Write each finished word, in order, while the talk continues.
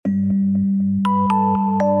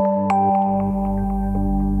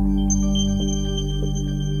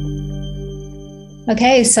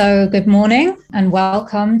Okay, so good morning and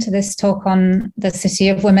welcome to this talk on the City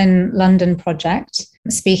of Women London project,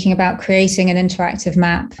 speaking about creating an interactive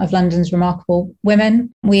map of London's remarkable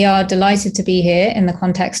women. We are delighted to be here in the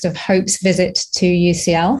context of Hope's visit to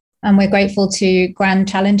UCL, and we're grateful to Grand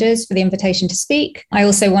Challengers for the invitation to speak. I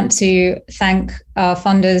also want to thank our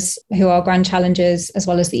funders who are Grand Challengers, as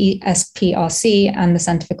well as the ESPRC and the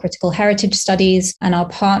Centre for Critical Heritage Studies, and our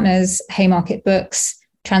partners, Haymarket Books,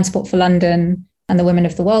 Transport for London, and the Women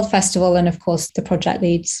of the World Festival, and of course, the project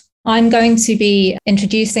leads. I'm going to be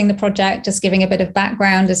introducing the project, just giving a bit of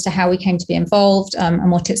background as to how we came to be involved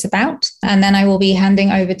and what it's about. And then I will be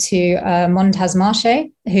handing over to Montaz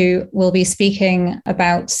Marché, who will be speaking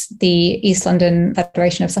about the East London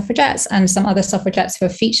Federation of Suffragettes and some other suffragettes who are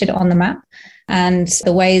featured on the map and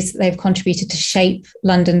the ways they've contributed to shape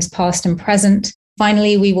London's past and present.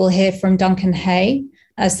 Finally, we will hear from Duncan Hay,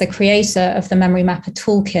 as the creator of the Memory Mapper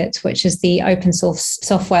Toolkit, which is the open source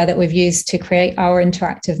software that we've used to create our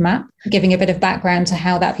interactive map, giving a bit of background to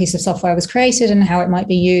how that piece of software was created and how it might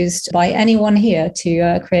be used by anyone here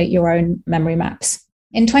to create your own memory maps.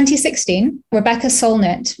 In 2016, Rebecca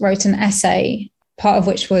Solnit wrote an essay, part of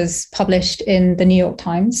which was published in the New York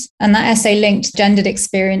Times. And that essay linked gendered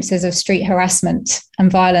experiences of street harassment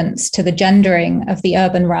and violence to the gendering of the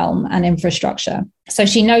urban realm and infrastructure. So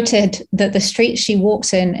she noted that the streets she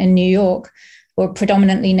walked in New York were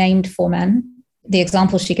predominantly named for men. The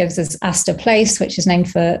example she gives is Astor Place, which is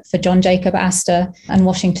named for John Jacob Astor, and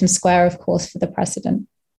Washington Square, of course, for the president.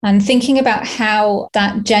 And thinking about how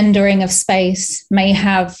that gendering of space may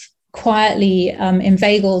have quietly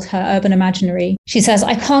inveigled her urban imaginary. She says,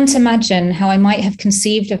 I can't imagine how I might have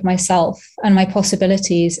conceived of myself and my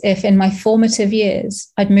possibilities if in my formative years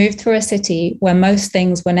I'd moved through a city where most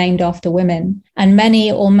things were named after women and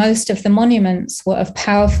many or most of the monuments were of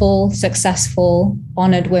powerful, successful,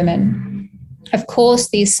 honored women. Of course,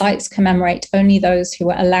 these sites commemorate only those who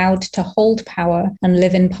were allowed to hold power and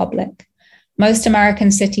live in public. Most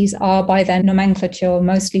American cities are by their nomenclature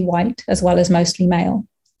mostly white as well as mostly male.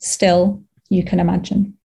 Still, you can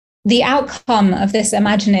imagine. The outcome of this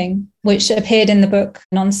imagining, which appeared in the book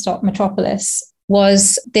Nonstop Metropolis,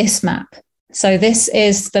 was this map. So this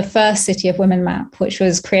is the first City of Women map, which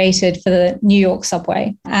was created for the New York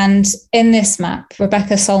subway. And in this map,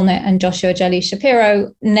 Rebecca Solnit and Joshua Jelly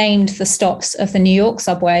Shapiro named the stops of the New York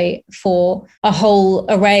subway for a whole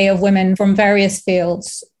array of women from various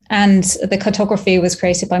fields. And the cartography was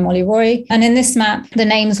created by Molly Roy. And in this map, the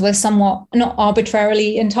names were somewhat, not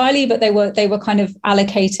arbitrarily entirely, but they were kind of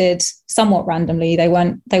allocated somewhat randomly. They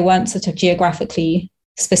weren't sort of geographically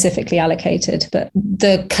specifically allocated, but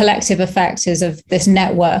the collective effect is of this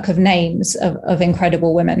network of names of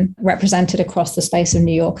incredible women represented across the space of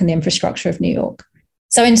New York and the infrastructure of New York.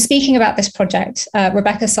 So in speaking about this project,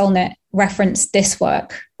 Rebecca Solnit referenced this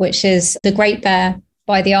work, which is The Great Bear,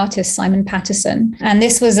 by the artist Simon Patterson. And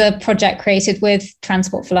this was a project created with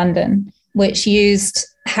Transport for London, which used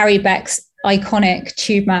Harry Beck's iconic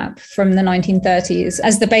tube map from the 1930s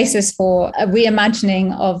as the basis for a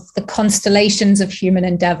reimagining of the constellations of human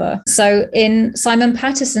endeavor. So in Simon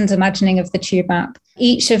Patterson's imagining of the tube map,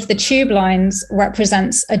 each of the tube lines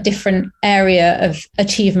represents a different area of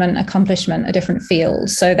achievement, accomplishment, a different field.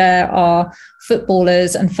 So there are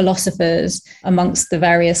footballers and philosophers amongst the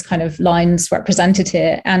various kind of lines represented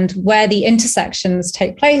here. And where the intersections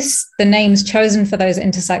take place, the names chosen for those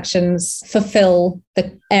intersections fulfill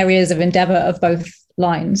the areas of endeavor of both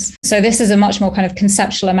lines. So this is a much more kind of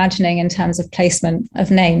conceptual imagining in terms of placement of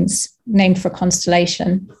names named for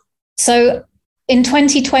constellation. So in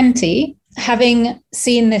 2020, having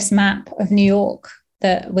seen this map of New York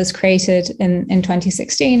that was created in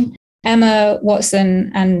 2016, Emma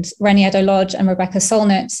Watson and Reni Eddo-Lodge and Rebecca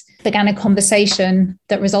Solnit began a conversation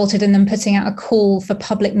that resulted in them putting out a call for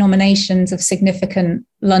public nominations of significant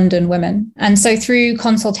London women. And so through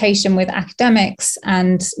consultation with academics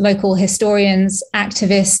and local historians,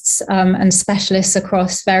 activists, and specialists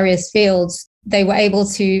across various fields, they were able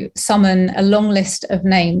to summon a long list of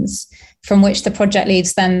names from which the project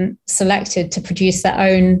leads then selected to produce their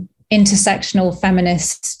own intersectional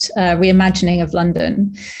feminist reimagining of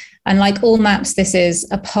London. And like all maps, this is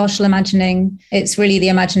a partial imagining. It's really the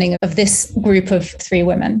imagining of this group of three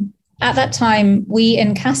women. At that time, we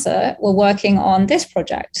in CASA were working on this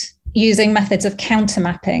project using methods of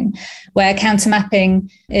countermapping, where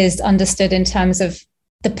countermapping is understood in terms of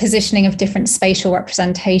the positioning of different spatial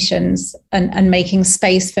representations and making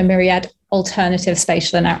space for myriad alternative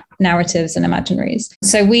spatial narratives and imaginaries.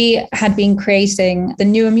 So we had been creating the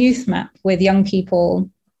Newham Youth Map with young people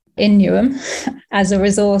in Newham as a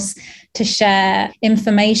resource to share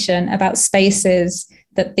information about spaces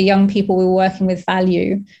that the young people we were working with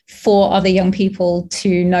value for other young people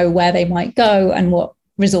to know where they might go and what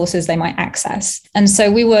resources they might access. And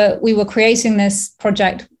so we were creating this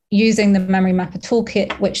project using the Memory Mapper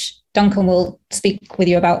Toolkit, which Duncan will speak with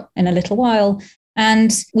you about in a little while.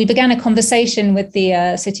 And we began a conversation with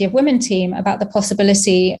the City of Women team about the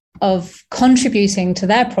possibility of contributing to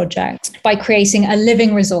their project by creating a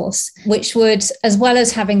living resource, which would, as well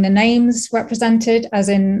as having the names represented, as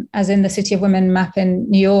in the City of Women map in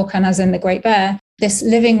New York and as in the Great Bear, this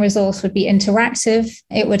living resource would be interactive.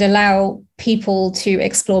 It would allow people to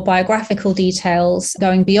explore biographical details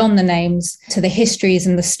going beyond the names to the histories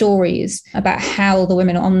and the stories about how the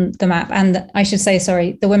women on the map, and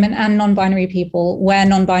the women and non-binary people, where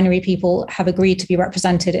non-binary people have agreed to be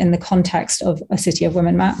represented in the context of a City of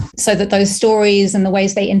Women map, so that those stories and the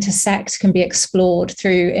ways they intersect can be explored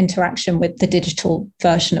through interaction with the digital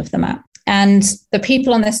version of the map. And the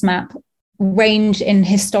people on this map range in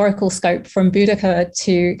historical scope from Boudica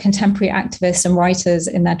to contemporary activists and writers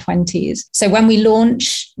in their 20s. So when we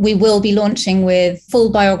launch, we will be launching with full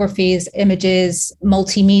biographies, images,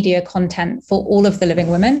 multimedia content for all of the living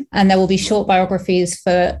women. And there will be short biographies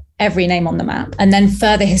for every name on the map. And then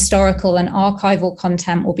further historical and archival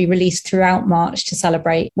content will be released throughout March to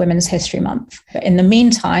celebrate Women's History Month. But in the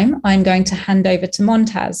meantime, I'm going to hand over to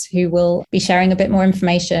Montaz, who will be sharing a bit more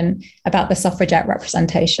information about the suffragette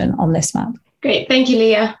representation on this map. Great, thank you,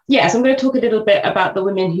 Leah. Yes, I'm going to talk a little bit about the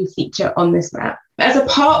women who feature on this map. As a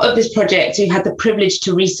part of this project, we've had the privilege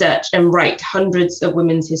to research and write hundreds of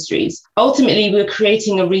women's histories. Ultimately, we're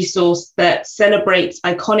creating a resource that celebrates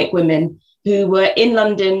iconic women who were in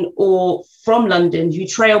London or from London, who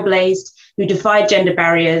trailblazed, who defied gender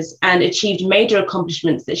barriers and achieved major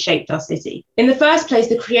accomplishments that shaped our city. In the first place,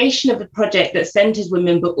 the creation of a project that centers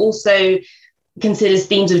women, but also considers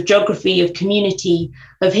themes of geography, of community,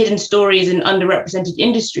 of hidden stories and underrepresented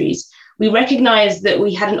industries, we recognized that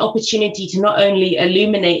we had an opportunity to not only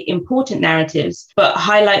illuminate important narratives, but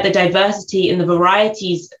highlight the diversity and the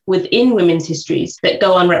varieties within women's histories that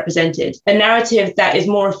go unrepresented, a narrative that is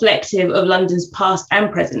more reflective of London's past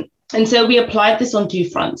and present. And so we applied this on two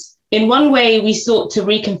fronts. In one way, we sought to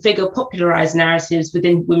reconfigure popularized narratives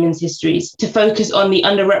within women's histories to focus on the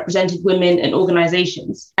underrepresented women and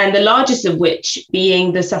organizations, and the largest of which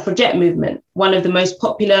being the suffragette movement, one of the most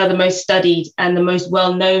popular, the most studied, and the most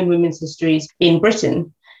well-known women's histories in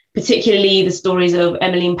Britain, particularly the stories of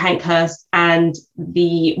Emmeline Pankhurst and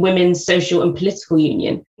the Women's Social and Political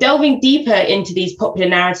Union. Delving deeper into these popular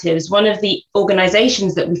narratives, one of the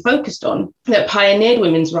organisations that we focused on that pioneered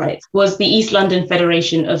women's rights was the East London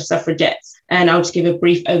Federation of Suffragettes. And I'll just give a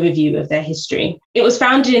brief overview of their history. It was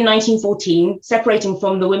founded in 1914, separating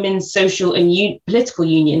from the Women's Social and Political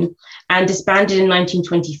Union, and disbanded in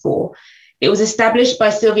 1924. It was established by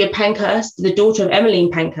Sylvia Pankhurst, the daughter of Emmeline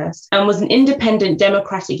Pankhurst, and was an independent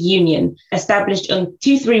democratic union established on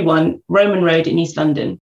 231 Roman Road in East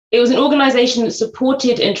London. It was an organisation that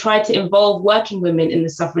supported and tried to involve working women in the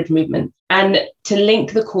suffrage movement and to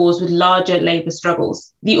link the cause with larger labour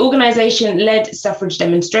struggles. The organisation led suffrage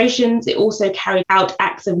demonstrations. It also carried out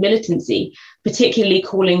acts of militancy, particularly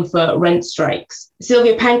calling for rent strikes.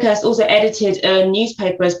 Sylvia Pankhurst also edited a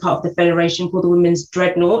newspaper as part of the Federation called the Women's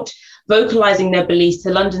Dreadnought, vocalising their beliefs to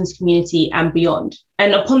London's community and beyond.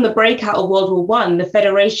 And upon the breakout of World War I, the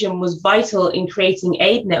Federation was vital in creating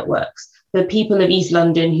aid networks for people of East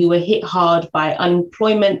London who were hit hard by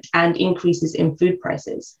unemployment and increases in food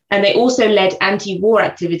prices. And they also led anti-war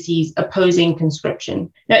activities opposing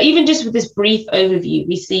conscription. Now, even just with this brief overview,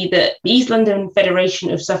 we see that the East London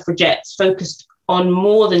Federation of Suffragettes focused on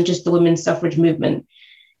more than just the women's suffrage movement.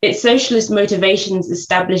 Its socialist motivations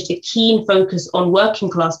established a keen focus on working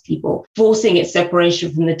class people, forcing its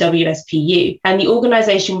separation from the WSPU. And the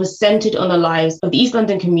organisation was centred on the lives of the East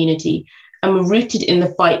London community and were rooted in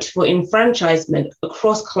the fight for enfranchisement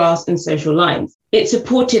across class and social lines. It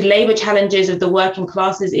supported labour challenges of the working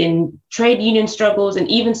classes in trade union struggles and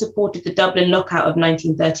even supported the Dublin lockout of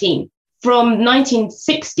 1913. From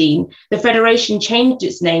 1916, the Federation changed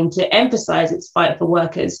its name to emphasise its fight for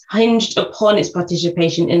workers, hinged upon its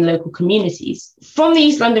participation in local communities. From the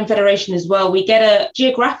East London Federation as well, we get a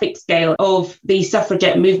geographic scale of the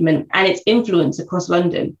suffragette movement and its influence across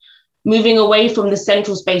London, moving away from the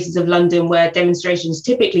central spaces of London where demonstrations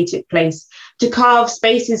typically took place to carve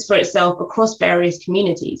spaces for itself across various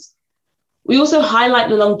communities. We also highlight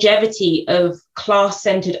the longevity of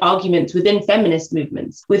class-centred arguments within feminist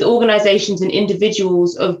movements, with organisations and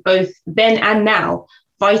individuals of both then and now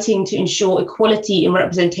fighting to ensure equality and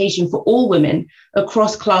representation for all women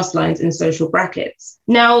across class lines and social brackets.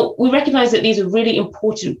 Now, we recognise that these are really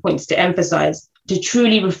important points to emphasise. to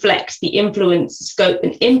truly reflect the influence, scope,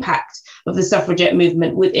 and impact of the suffragette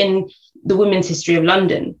movement within the women's history of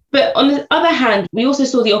London. But on the other hand, we also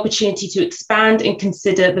saw the opportunity to expand and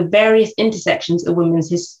consider the various intersections of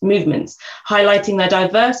women's movements, highlighting the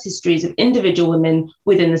diverse histories of individual women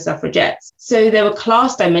within the suffragettes. So there were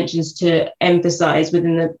class dimensions to emphasize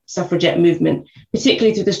within the suffragette movement,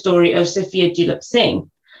 particularly through the story of Sophia Dulap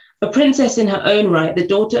Singh, a princess in her own right, the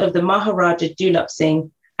daughter of the Maharaja Dulap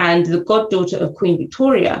Singh and the goddaughter of Queen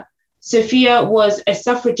Victoria. Sophia was a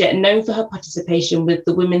suffragette known for her participation with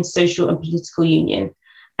the Women's Social and Political Union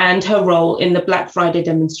and her role in the Black Friday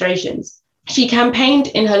demonstrations. She campaigned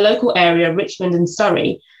in her local area, Richmond and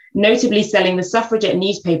Surrey, notably selling the suffragette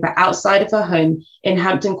newspaper outside of her home in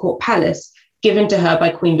Hampton Court Palace, given to her by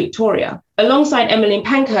Queen Victoria. Alongside Emmeline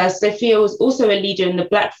Pankhurst, Sophia was also a leader in the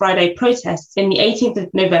Black Friday protests in the 18th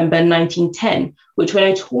of November 1910, which were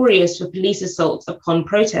notorious for police assaults upon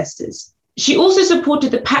protesters. She also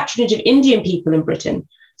supported the patronage of Indian people in Britain,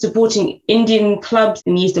 supporting Indian clubs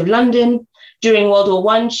in the east of London. During World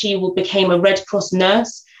War I, she became a Red Cross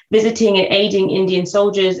nurse, visiting and aiding Indian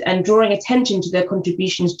soldiers and drawing attention to their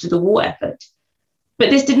contributions to the war effort.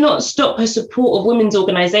 But this did not stop her support of women's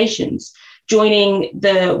organisations, joining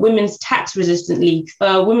the Women's Tax Resistant League,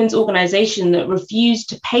 a women's organisation that refused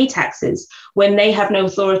to pay taxes when they have no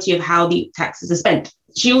authority of how the taxes are spent.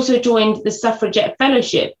 She also joined the Suffragette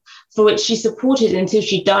Fellowship, for which she supported until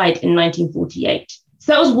she died in 1948.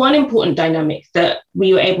 So that was one important dynamic that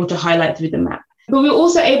we were able to highlight through the map. But we were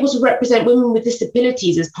also able to represent women with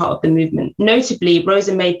disabilities as part of the movement, notably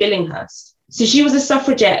Rosa May Billinghurst. So she was a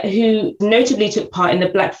suffragette who notably took part in the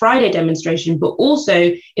Black Friday demonstration, but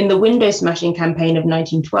also in the window smashing campaign of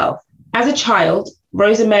 1912. As a child,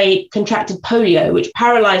 Rosa May contracted polio, which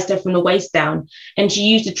paralysed her from the waist down, and she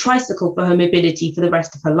used a tricycle for her mobility for the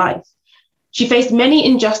rest of her life. She faced many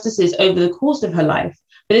injustices over the course of her life,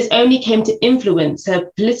 but this only came to influence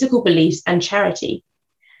her political beliefs and charity.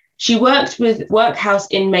 She worked with workhouse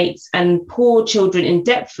inmates and poor children in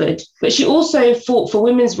Deptford, but she also fought for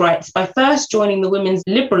women's rights by first joining the Women's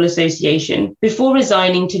Liberal Association before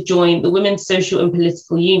resigning to join the Women's Social and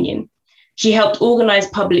Political Union. She helped organise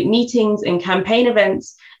public meetings and campaign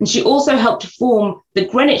events, and she also helped form the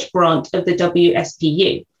Greenwich branch of the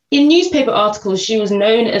WSPU. In newspaper articles, she was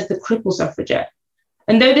known as the cripple suffragette.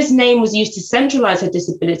 And though this name was used to centralise her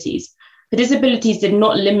disabilities did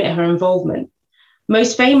not limit her involvement.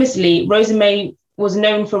 Most famously, Rosa May was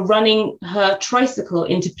known for running her tricycle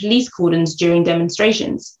into police cordons during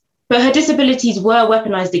demonstrations. But her disabilities were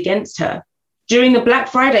weaponised against her. During the Black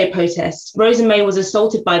Friday protests, Rosa May was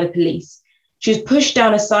assaulted by the police. She was pushed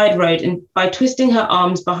down a side road and by twisting her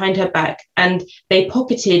arms behind her back, and they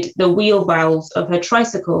pocketed the wheel valves of her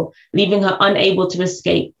tricycle, leaving her unable to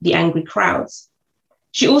escape the angry crowds.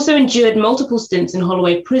 She also endured multiple stints in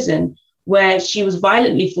Holloway Prison, where she was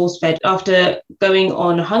violently force-fed after going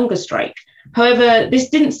on a hunger strike. However,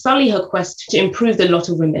 this didn't sully her quest to improve the lot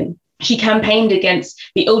of women. She campaigned against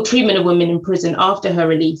the ill treatment of women in prison after her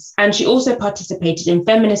release, and she also participated in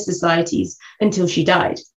feminist societies until she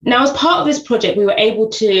died. Now, as part of this project, we were able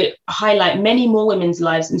to highlight many more women's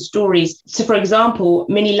lives and stories. So, for example,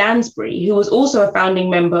 Minnie Lansbury, who was also a founding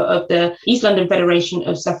member of the East London Federation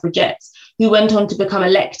of Suffragettes, who went on to become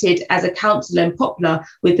elected as a councillor in Poplar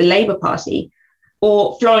with the Labour Party.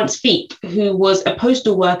 Or Florence Feek, who was a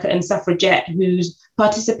postal worker and suffragette whose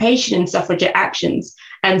participation in suffragette actions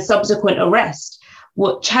and subsequent arrest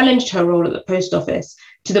challenged her role at the post office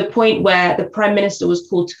to the point where the Prime Minister was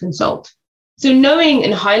called to consult. So knowing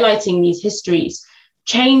and highlighting these histories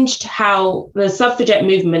changed how the suffragette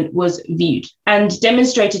movement was viewed and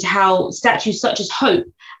demonstrated how statues such as Hope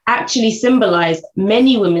actually symbolised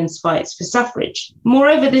many women's fights for suffrage.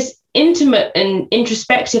 Moreover, this intimate and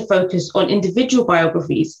introspective focus on individual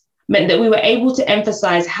biographies meant that we were able to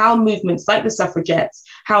emphasise how movements like the suffragettes,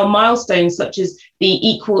 how milestones such as the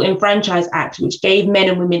Equal Enfranchise Act, which gave men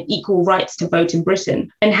and women equal rights to vote in Britain,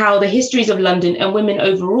 and how the histories of London and women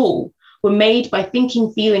overall were made by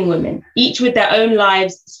thinking, feeling women, each with their own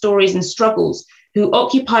lives, stories and struggles, who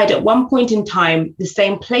occupied at one point in time the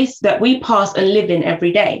same place that we pass and live in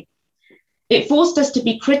every day. It forced us to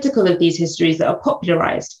be critical of these histories that are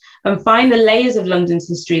popularised and find the layers of London's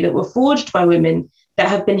history that were forged by women that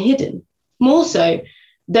have been hidden. More so,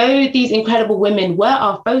 though these incredible women were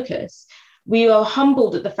our focus, we are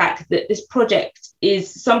humbled at the fact that this project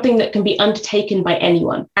is something that can be undertaken by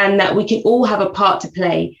anyone and that we can all have a part to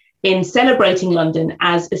play in celebrating London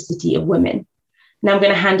as a city of women. Now I'm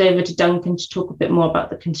going to hand over to Duncan to talk a bit more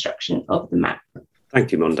about the construction of the map.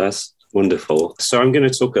 Thank you, Mondes. Wonderful. So I'm going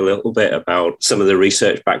to talk a little bit about some of the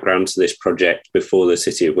research background to this project before the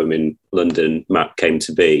City of Women London map came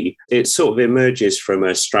to be. It sort of emerges from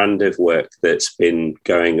a strand of work that's been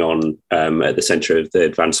going on at the Centre of the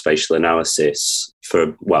Advanced Spatial Analysis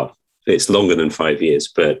for, it's longer than 5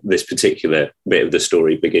 years, but this particular bit of the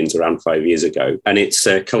story begins around 5 years ago. And it's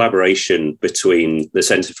a collaboration between the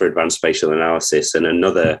Centre for Advanced Spatial Analysis and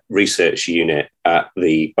another research unit at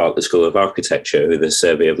the Bartlett School of Architecture, the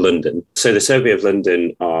Survey of London. So the Survey of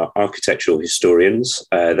London are architectural historians.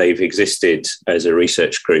 They've existed as a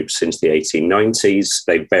research group since the 1890s.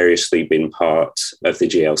 They've variously been part of the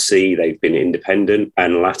GLC. They've been independent,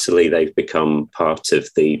 and latterly they've become part of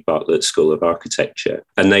the Bartlett School of Architecture.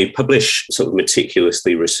 And they publish sort of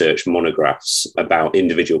meticulously researched monographs about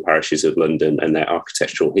individual parishes of London and their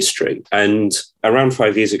architectural history. And around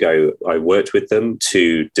 5 years ago, I worked with them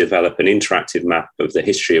to develop an interactive map of the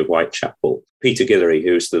history of Whitechapel. Peter Guillory,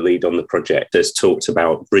 who's the lead on the project, has talked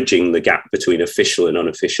about bridging the gap between official and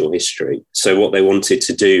unofficial history. So what they wanted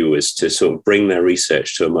to do was to sort of bring their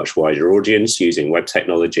research to a much wider audience using web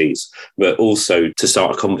technologies, but also to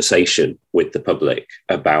start a conversation with the public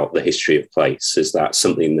about the history of place, as that's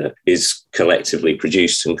something that is collectively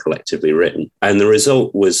produced and collectively written. And the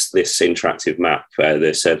result was this interactive map,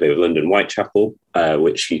 the Survey of London Whitechapel,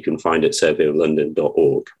 which you can find at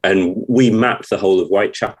surveyoflondon.org. And we mapped the whole of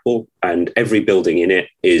Whitechapel, and every building in it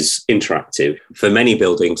is interactive. For many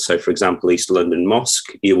buildings, so for example, East London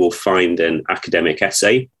Mosque, you will find an academic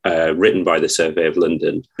essay written by the Survey of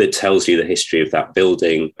London that tells you the history of that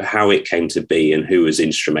building, how it came to be, and who was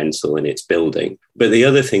instrumental in its building. But the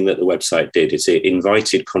other thing that the website did is it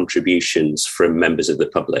invited contributions from members of the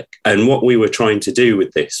public. And what we were trying to do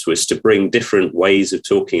with this was to bring different ways of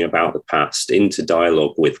talking about the past into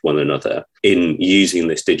dialogue with one another in using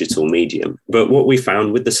this digital medium. But what we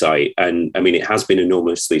found with the site, and I mean, it has been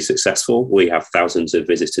enormously successful. We have thousands of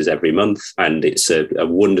visitors every month, and it's a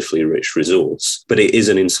wonderfully rich resource. But it is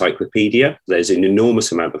an encyclopedia. There's an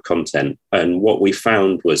enormous amount of content. And what we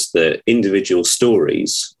found was that individual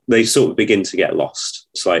stories, they sort of begin to get lost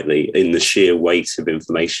slightly in the sheer weight of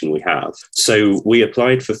information we have. So we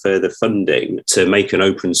applied for further funding to make an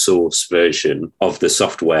open source version of the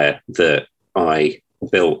software that I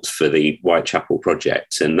built for the Whitechapel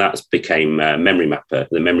project, and that became Memory Mapper,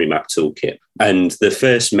 the Memory Map Toolkit. And the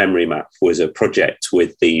first memory map was a project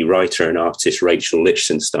with the writer and artist Rachel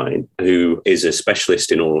Lichtenstein, who is a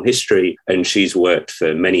specialist in oral history, and she's worked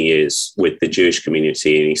for many years with the Jewish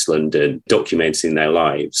community in East London, documenting their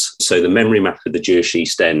lives. So the memory map of the Jewish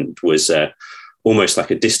East End was almost like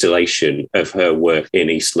a distillation of her work in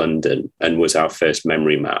East London, and was our first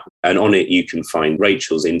memory map. And on it, you can find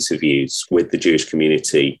Rachel's interviews with the Jewish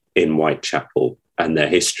community in Whitechapel and their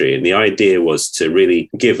history. And the idea was to really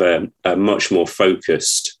give a much more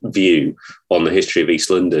focused view on the history of East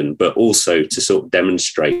London, but also to sort of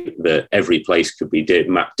demonstrate that every place could be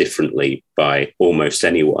mapped differently by almost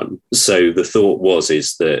anyone. So the thought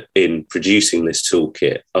is that in producing this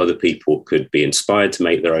toolkit, other people could be inspired to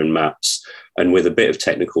make their own maps, and with a bit of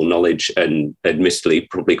technical knowledge and admittedly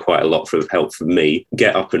probably quite a lot of help from me,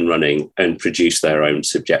 get up and running and produce their own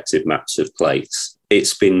subjective maps of place.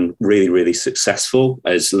 It's been really, really successful.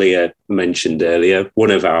 As Leah mentioned earlier,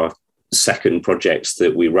 one of our second projects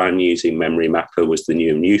that we ran using Memory Mapper was the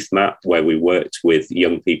Newham Youth Map, where we worked with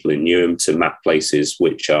young people in Newham to map places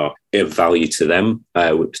which are of value to them,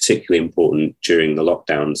 were particularly important during the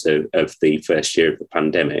lockdowns of the first year of the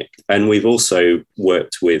pandemic. And we've also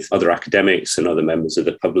worked with other academics and other members of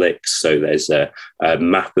the public. So there's a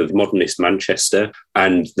map of modernist Manchester,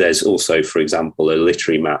 and there's also, for example, a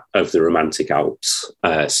literary map of the Romantic Alps.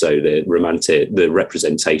 So the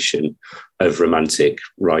representation of Romantic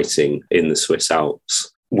writing in the Swiss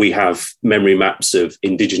Alps. We have memory maps of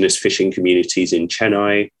indigenous fishing communities in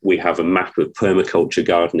Chennai. We have a map of permaculture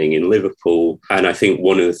gardening in Liverpool. And I think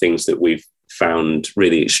one of the things that we've found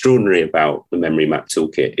really extraordinary about the Memory Map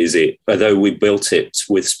Toolkit is although we built it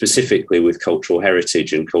specifically with cultural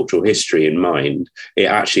heritage and cultural history in mind, it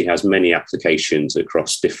actually has many applications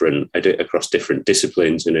across different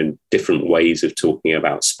disciplines and in different ways of talking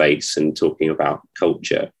about space and talking about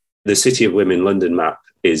culture. The City of Women London map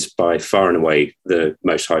is by far and away the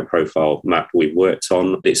most high-profile map we've worked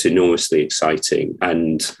on. It's enormously exciting,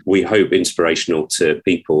 and we hope inspirational to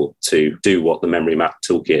people to do what the Memory Map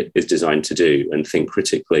Toolkit is designed to do and think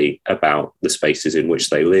critically about the spaces in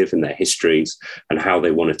which they live and their histories and how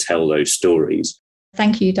they want to tell those stories.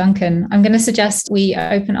 Thank you, Duncan. I'm going to suggest we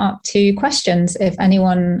open up to questions if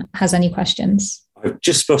anyone has any questions. I've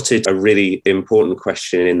just spotted a really important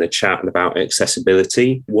question in the chat about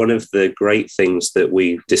accessibility. One of the great things that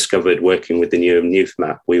we discovered working with the Newham Youth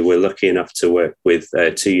Map, we were lucky enough to work with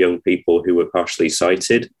 2 young people who were partially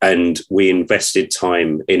sighted, and we invested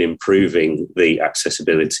time in improving the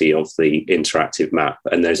accessibility of the interactive map.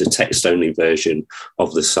 And there's a text-only version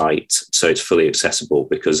of the site, so it's fully accessible,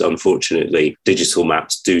 because unfortunately, digital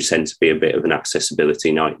maps do tend to be a bit of an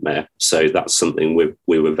accessibility nightmare. So that's something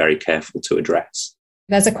we were very careful to address.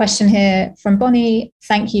 There's a question here from Bonnie.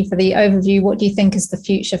 Thank you for the overview. What do you think is the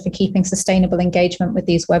future for keeping sustainable engagement with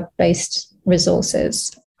these web-based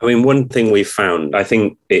resources? I mean, one thing we found, I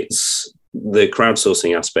think it's the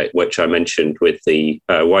crowdsourcing aspect, which I mentioned with the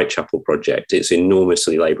Whitechapel project. It's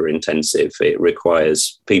enormously labour intensive. It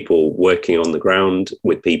requires people working on the ground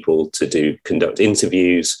with people to conduct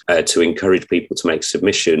interviews, to encourage people to make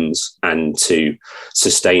submissions, and to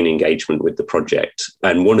sustain engagement with the project.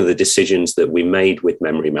 And one of the decisions that we made with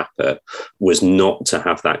Memory Mapper was not to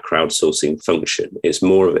have that crowdsourcing function.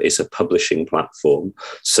 It's a publishing platform.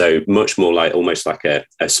 So much more like almost like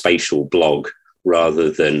a spatial blog rather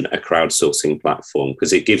than a crowdsourcing platform,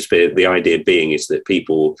 because it gives the idea being is that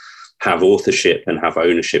people have authorship and have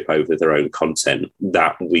ownership over their own content.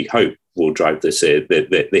 That we hope will drive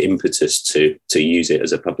the impetus to use it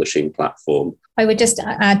as a publishing platform. I would just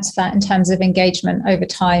add to that in terms of engagement over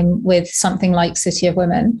time with something like City of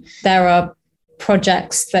Women. There are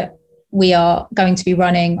projects that we are going to be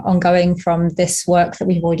running ongoing from this work that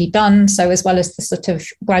we've already done. So as well as the sort of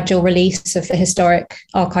gradual release of the historic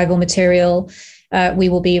archival material, we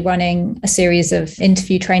will be running a series of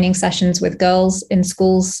interview training sessions with girls in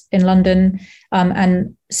schools in London.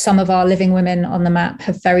 And some of our living women on the map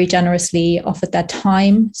have very generously offered their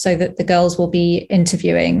time so that the girls will be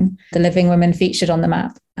interviewing the living women featured on the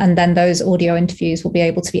map. And then those audio interviews will be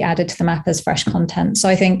able to be added to the map as fresh content. So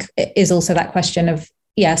I think it is also that question of,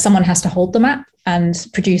 someone has to hold the map and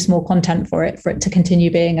produce more content for it to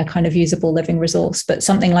continue being a kind of usable living resource. But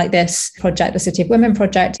something like this project, the City of Women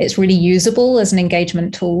project, it's really usable as an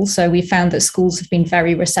engagement tool. So we found that schools have been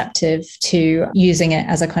very receptive to using it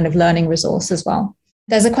as a kind of learning resource as well.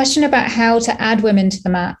 There's a question about how to add women to the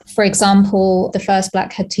map. For example, the first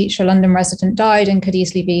Black head teacher, London resident, died and could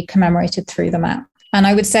easily be commemorated through the map. And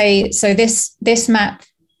I would say, so this map,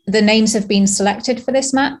 the names have been selected for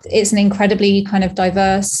this map. It's an incredibly kind of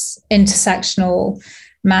diverse, intersectional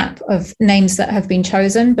map of names that have been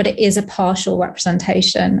chosen, but it is a partial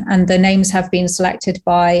representation. And the names have been selected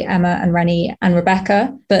by Emma and Rennie and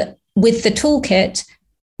Rebecca. But with the toolkit,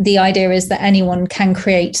 the idea is that anyone can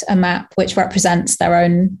create a map which represents their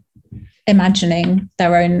own imagining,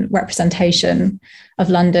 their own representation of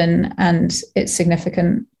London and its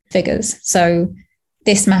significant figures. So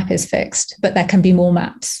this map is fixed, but there can be more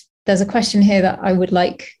maps. There's a question here that I would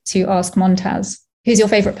like to ask Montaz. Who's your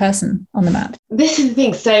favourite person on the map? This is the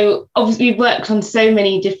thing. So obviously we've worked on so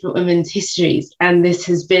many different women's histories, and this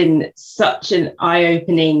has been such an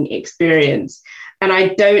eye-opening experience. And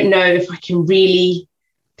I don't know if I can really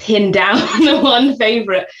pin down the one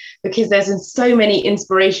favourite, because there's been so many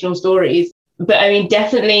inspirational stories. But I mean,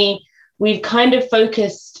 definitely we've kind of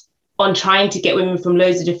focused on trying to get women from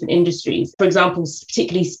loads of different industries. For example,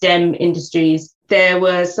 particularly STEM industries. There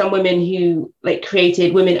were some women who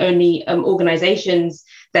created women-only organizations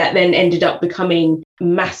that then ended up becoming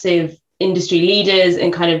massive industry leaders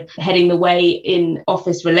and kind of heading the way in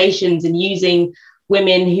office relations, and using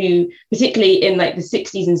women who, particularly in the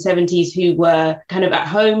 60s and 70s, who were kind of at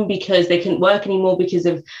home because they couldn't work anymore because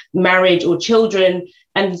of marriage or children,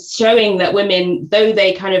 and showing that women, though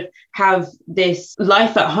they kind of have this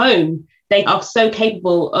life at home, they are so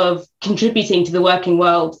capable of contributing to the working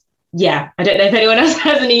world. Yeah, I don't know if anyone else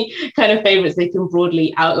has any kind of favourites they can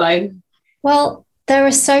broadly outline. Well, there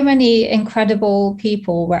are so many incredible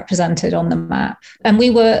people represented on the map, and we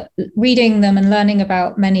were reading them and learning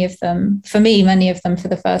about many of them for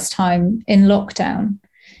the first time in lockdown.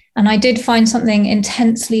 And I did find something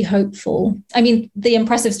intensely hopeful. I mean, the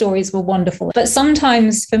impressive stories were wonderful, but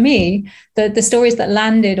sometimes for me, the stories that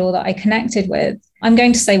landed or that I connected with, I'm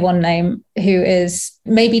going to say one name who is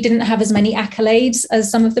maybe didn't have as many accolades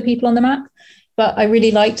as some of the people on the map, but I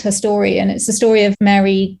really liked her story. And it's the story of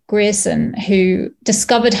Mary Grierson, who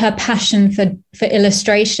discovered her passion for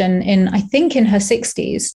illustration in her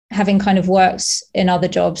 60s, having kind of worked in other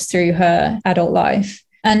jobs through her adult life.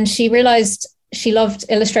 And she realized she loved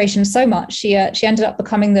illustration so much, she ended up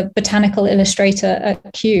becoming the botanical illustrator at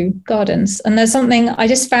Kew Gardens. And there's something, I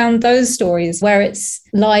just found those stories where it's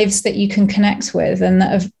lives that you can connect with and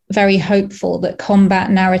that are very hopeful, that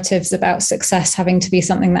combat narratives about success having to be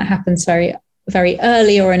something that happens very, very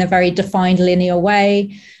early or in a very defined linear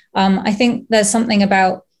way. I think there's something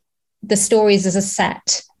about the stories as a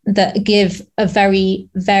set that give a very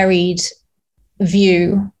varied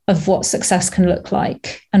view of what success can look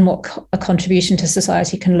like and what a contribution to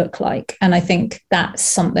society can look like. And I think that's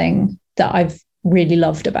something that I've really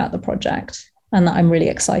loved about the project and that I'm really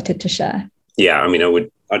excited to share. Yeah, I mean,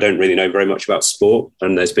 I don't really know very much about sport,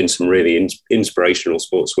 and there's been some really inspirational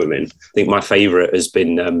sportswomen. I think my favourite has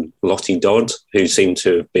been Lottie Dodd, who seemed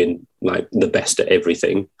to have been like the best at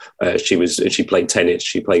everything. She played tennis,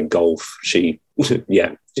 she played golf,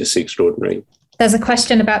 just extraordinary. There's a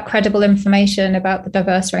question about credible information about the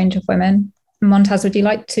diverse range of women. Montaz, would you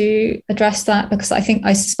like to address that? Because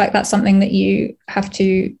I suspect that's something that you have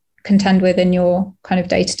to contend with in your kind of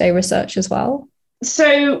day-to-day research as well.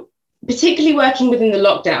 So particularly working within the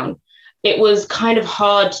lockdown, it was kind of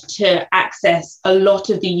hard to access a lot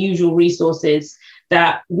of the usual resources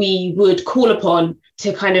that we would call upon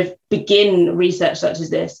to kind of begin research such as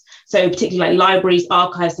this. So particularly like libraries,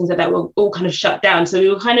 archives, things like that were all kind of shut down. So we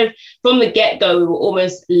were kind of, from the get-go, we were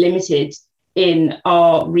almost limited in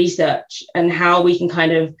our research and how we can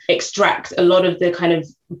kind of extract a lot of the kind of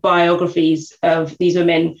biographies of these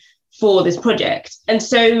women for this project. And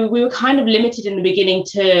so we were kind of limited in the beginning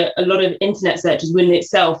to a lot of internet searches, when in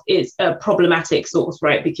itself is a problematic source,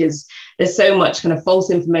 right? Because there's so much kind of false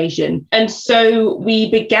information. And so we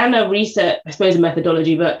began a research, I suppose a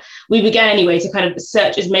methodology, but we began anyway to kind of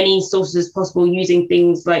search as many sources as possible using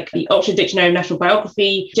things like the Oxford Dictionary of National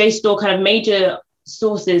Biography, JSTOR, kind of major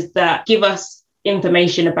sources that give us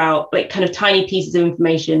information about like kind of tiny pieces of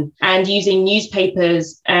information, and using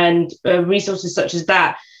newspapers and resources such as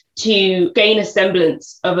that to gain a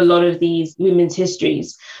semblance of a lot of these women's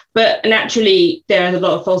histories. But naturally, there is a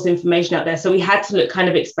lot of false information out there. So we had to look kind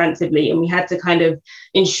of expansively, and we had to kind of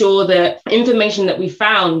ensure that information that we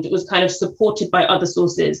found was kind of supported by other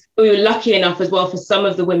sources. We were lucky enough as well for some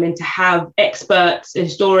of the women to have experts,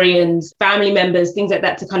 historians, family members, things like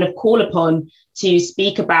that to kind of call upon to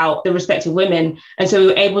speak about the respective women. And so we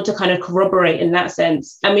were able to kind of corroborate in that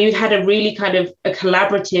sense. And we had a really kind of a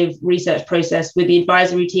collaborative research process with the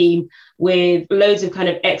advisory team, with loads of kind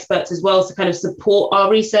of experts as well to kind of support our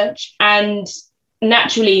research. And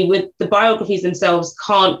naturally, with the biographies themselves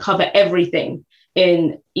can't cover everything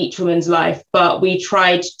in each woman's life, but we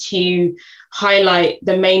tried to highlight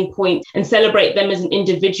the main points and celebrate them as an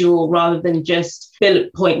individual rather than just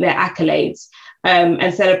bullet point their accolades.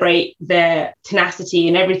 And celebrate their tenacity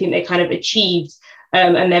and everything they kind of achieved,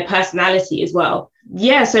 and their personality as well.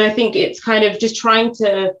 Yeah, so I think it's kind of just trying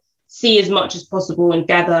to see as much as possible and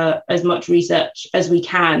gather as much research as we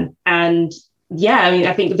can. And yeah, I mean,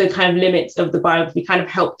 I think the kind of limits of the biography kind of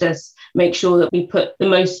helped us make sure that we put the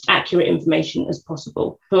most accurate information as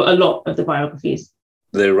possible for a lot of the biographies.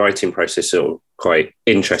 The writing process is sort of quite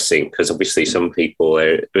interesting, because obviously some people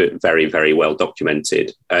are very, very well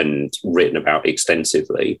documented and written about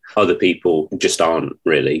extensively. Other people just aren't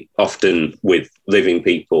really. Often with living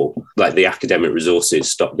people, like the academic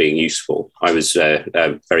resources stop being useful. I was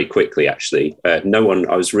very quickly, actually, I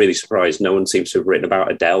was really surprised. No one seems to have written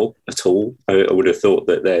about Adele at all. I would have thought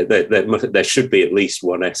that there should be at least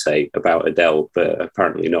one essay about Adele, but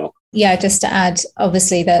apparently not. Yeah, just to add,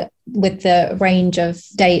 obviously, that with the range of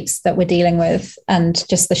dates that we're dealing with and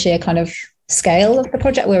just the sheer kind of scale of the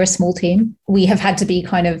project, we're a small team. We have had to be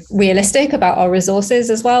kind of realistic about our resources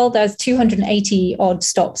as well. There's 280 odd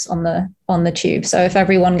stops on the tube. So if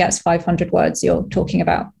everyone gets 500 words, you're talking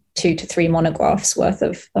about 2 to 3 monographs worth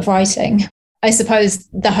of writing. I suppose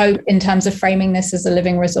the hope in terms of framing this as a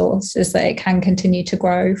living resource is that it can continue to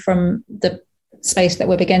grow from the space that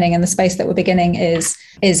we're beginning, and the space that we're beginning is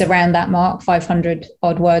around that mark, 500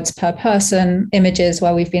 odd words per person, images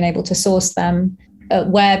where we've been able to source them,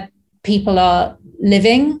 where people are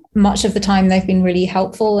living. Much of the time they've been really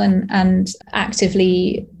helpful and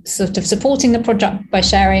actively sort of supporting the project by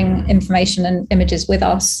sharing information and images with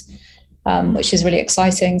us, which is really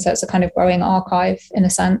exciting. So it's a kind of growing archive in a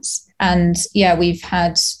sense. And yeah, we've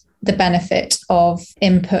had the benefit of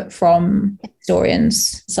input from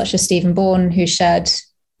historians such as Stephen Bourne, who shared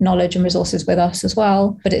knowledge and resources with us as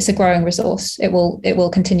well. But it's a growing resource. It will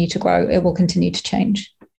continue to grow. It will continue to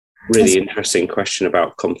change. Really interesting question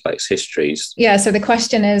about complex histories. Yeah, so the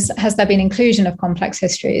question is, has there been inclusion of complex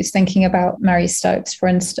histories? Thinking about Mary Stopes, for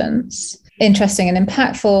instance. Interesting and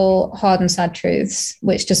impactful, hard and sad truths,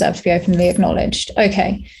 which deserve to be openly acknowledged.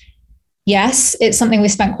 Okay. Yes, it's something we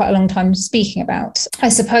spent quite a long time speaking about. I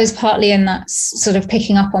suppose partly in that sort of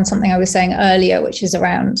picking up on something I was saying earlier, which is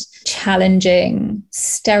around challenging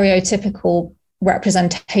stereotypical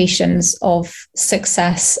representations of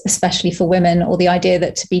success, especially for women, or the idea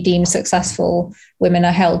that to be deemed successful, women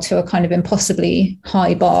are held to a kind of impossibly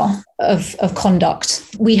high bar of conduct.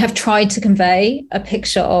 We have tried to convey a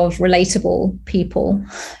picture of relatable people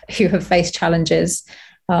who have faced challenges,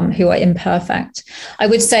 who are imperfect. I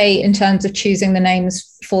would say in terms of choosing the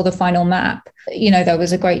names for the final map, there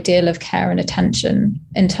was a great deal of care and attention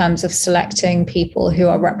in terms of selecting people who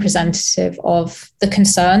are representative of the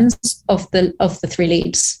concerns of the three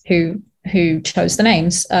leads who chose the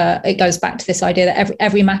names. It goes back to this idea that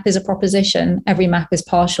every map is a proposition, every map is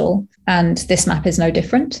partial, and this map is no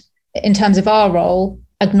different. In terms of our role,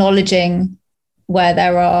 acknowledging where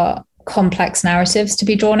there are complex narratives to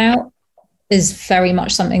be drawn out is very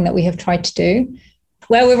much something that we have tried to do.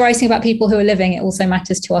 Where we're writing about people who are living, it also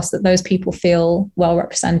matters to us that those people feel well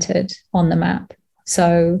represented on the map.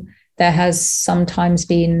 So there has sometimes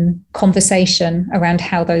been conversation around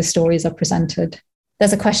how those stories are presented.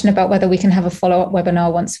 There's a question about whether we can have a follow-up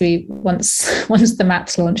webinar once the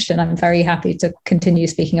map's launched, and I'm very happy to continue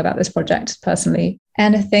speaking about this project personally.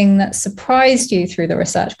 Anything that surprised you through the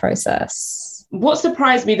research process? What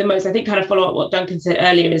surprised me the most, I think kind of follow up what Duncan said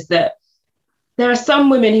earlier, is that there are some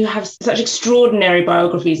women who have such extraordinary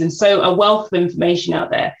biographies and so a wealth of information out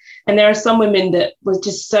there. And there are some women that was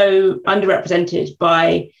just so underrepresented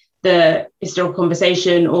by the historical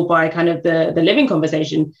conversation or by kind of the living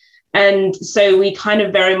conversation. And so we kind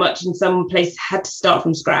of very much in some places had to start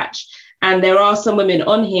from scratch. And there are some women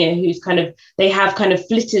on here they have kind of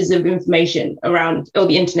flitters of information around or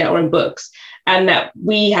the internet or in books, and that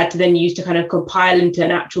we had to then use to kind of compile into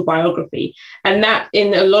an actual biography. And that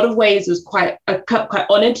in a lot of ways was quite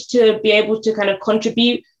honoured to be able to kind of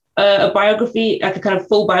contribute a biography, like a kind of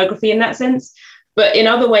full biography in that sense. But in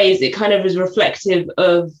other ways, it kind of is reflective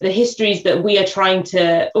of the histories that we are trying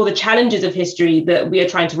to, or the challenges of history that we are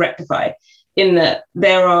trying to rectify, in that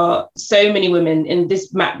there are so many women, and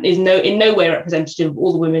this map is in no way representative of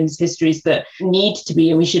all the women's histories that need to be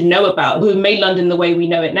and we should know about, who have made London the way we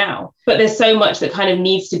know it now. But there's so much that kind of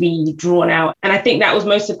needs to be drawn out. And I think that was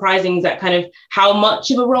most surprising, is that kind of how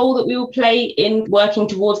much of a role that we will play in working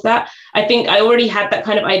towards that. I think I already had that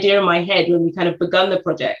kind of idea in my head when we kind of begun the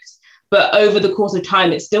project. But over the course of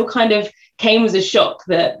time, it still kind of came as a shock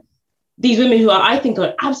that these women who I think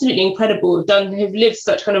are absolutely incredible, have lived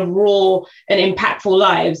such kind of raw and impactful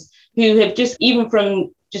lives, who have just, even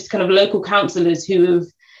from just kind of local councillors who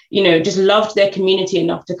have, just loved their community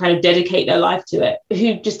enough to kind of dedicate their life to it,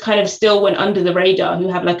 who just kind of still went under the radar, who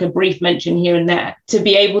have like a brief mention here and there. To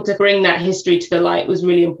be able to bring that history to the light was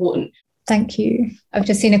really important. Thank you. I've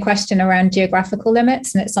just seen a question around geographical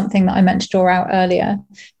limits, and it's something that I meant to draw out earlier.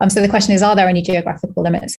 So the question is, are there any geographical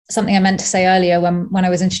limits? Something I meant to say earlier when I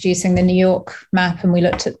was introducing the New York map and we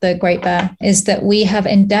looked at the Great Bear, is that we have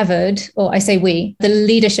endeavoured, or I say we, the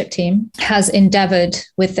leadership team has endeavoured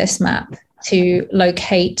with this map to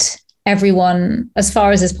locate everyone as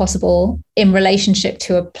far as is possible in relationship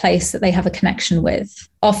to a place that they have a connection with.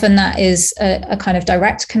 Often that is a kind of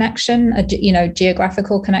direct connection, a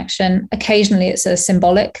geographical connection. Occasionally it's a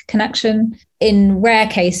symbolic connection. In rare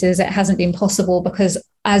cases, it hasn't been possible because,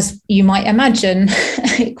 as you might imagine,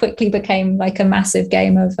 it quickly became like a massive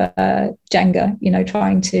game of Jenga,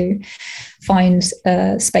 trying to find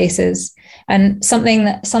spaces. And something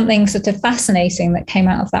sort of fascinating that came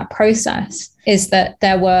out of that process is that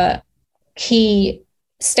there were key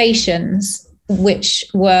stations which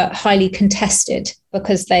were highly contested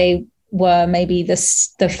because they were maybe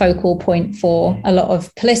the focal point for a lot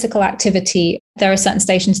of political activity. There are certain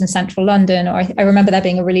stations in central London, or I remember there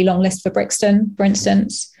being a really long list for Brixton, for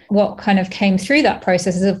instance. What kind of came through that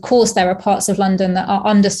process is, of course, there are parts of London that are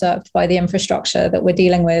underserved by the infrastructure that we're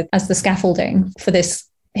dealing with as the scaffolding for this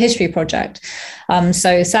history project.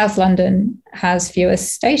 So South London has fewer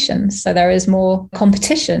stations. So there is more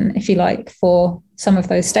competition, if you like, for some of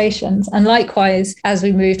those stations. And likewise, as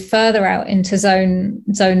we moved further out into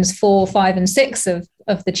zones 4, 5, and 6 of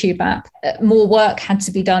the Tube map, more work had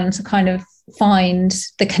to be done to kind of find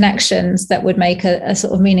the connections that would make a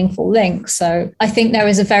sort of meaningful link. So I think there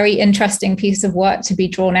is a very interesting piece of work to be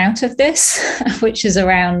drawn out of this, which is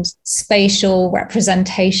around spatial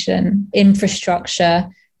representation, infrastructure,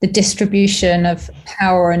 the distribution of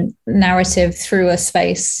power and narrative through a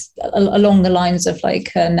space along the lines of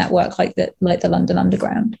like a network like the London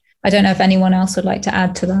Underground. I don't know if anyone else would like to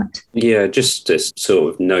add to that. Yeah, just to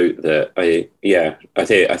sort of note that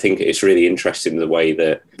I think it's really interesting the way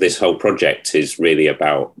that this whole project is really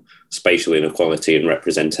about spatial inequality and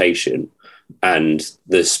representation, and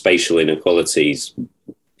the spatial inequalities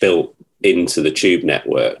built into the Tube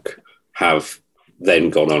network have then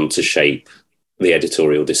gone on to shape the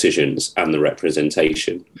editorial decisions and the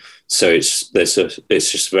representation. So it's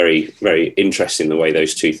just very, very interesting the way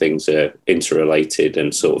those two things are interrelated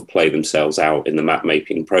and sort of play themselves out in the map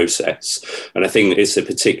making process. And I think it's a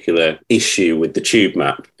particular issue with the tube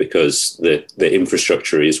map because the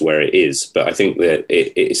infrastructure is where it is. But I think that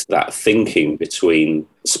it's that thinking between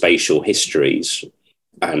spatial histories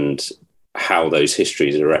and how those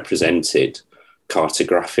histories are represented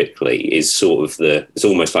cartographically is sort of it's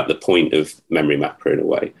almost like the point of Memory Mapper in a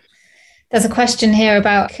way. There's a question here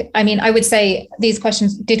about, I would say these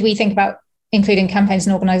questions, did we think about including campaigns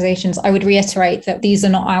and organisations? I would reiterate that these are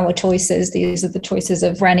not our choices. These are the choices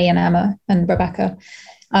of Rennie and Emma and Rebecca.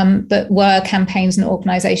 But were campaigns and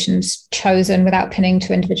organisations chosen without pinning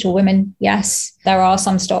to individual women? Yes. There are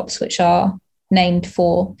some stops which are named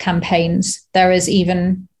for campaigns. There is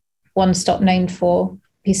even one stop named for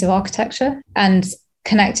a piece of architecture. And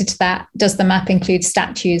connected to that, does the map include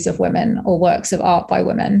statues of women or works of art by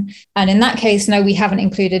women? And in that case, no, we haven't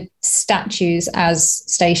included statues as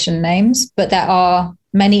station names, but there are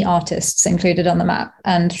many artists included on the map.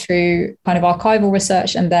 And through kind of archival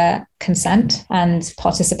research and their consent and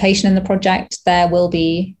participation in the project, there will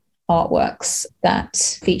be artworks that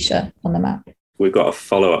feature on the map. We've got a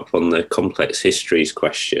follow-up on the complex histories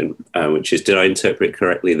question, which is, did I interpret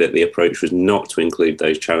correctly that the approach was not to include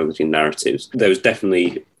those challenging narratives? There was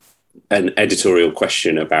definitely an editorial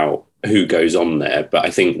question about who goes on there, but I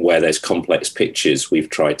think where there's complex pictures, we've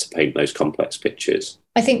tried to paint those complex pictures.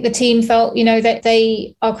 I think the team felt, that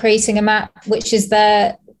they are creating a map which is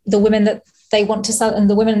the women that they want to sell and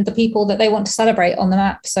the people that they want to celebrate on the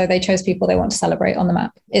map. So they chose people they want to celebrate on the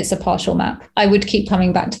map. It's a partial map. I would keep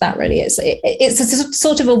coming back to that, really. It's a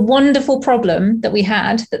sort of a wonderful problem that we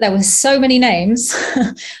had, that there were so many names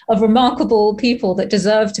of remarkable people that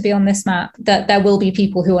deserve to be on this map, that there will be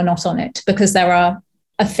people who are not on it because there are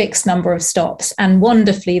a fixed number of stops. And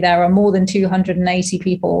wonderfully, there are more than 280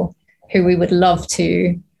 people who we would love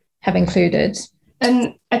to have included.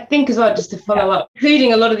 And I think as well, just to follow up,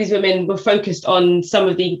 including a lot of these women were focused on some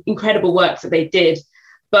of the incredible works that they did.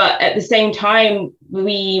 But at the same time,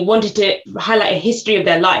 we wanted to highlight a history of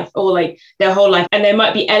their life or like their whole life. And there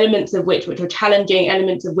might be elements of which were challenging,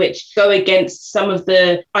 elements of which go against some of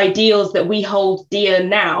the ideals that we hold dear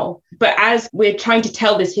now. But as we're trying to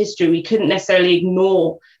tell this history, we couldn't necessarily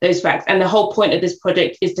ignore those facts. And the whole point of this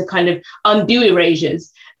project is to kind of undo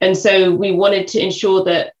erasures. And so we wanted to ensure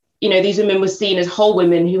that these women were seen as whole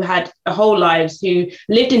women who had whole lives, who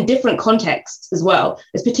lived in different contexts as well,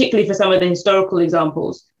 as particularly for some of the historical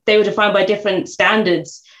examples. They were defined by different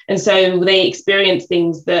standards. And so they experienced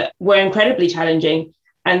things that were incredibly challenging.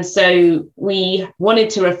 And so we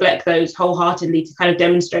wanted to reflect those wholeheartedly to kind of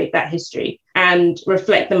demonstrate that history and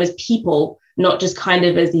reflect them as people, not just kind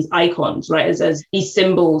of as these icons, right, as these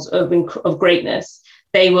symbols of greatness.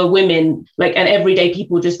 They were women, and everyday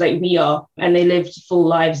people just like we are, and they lived full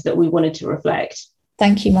lives that we wanted to reflect.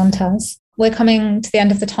 Thank you, Montaz. We're coming to the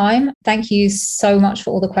end of the time. Thank you so much for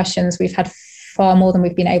all the questions. We've had far more than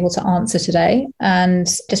we've been able to answer today. And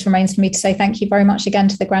just remains for me to say thank you very much again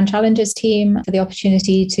to the Grand Challenges team for the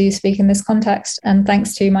opportunity to speak in this context. And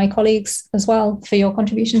thanks to my colleagues as well for your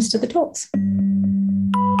contributions to the talks.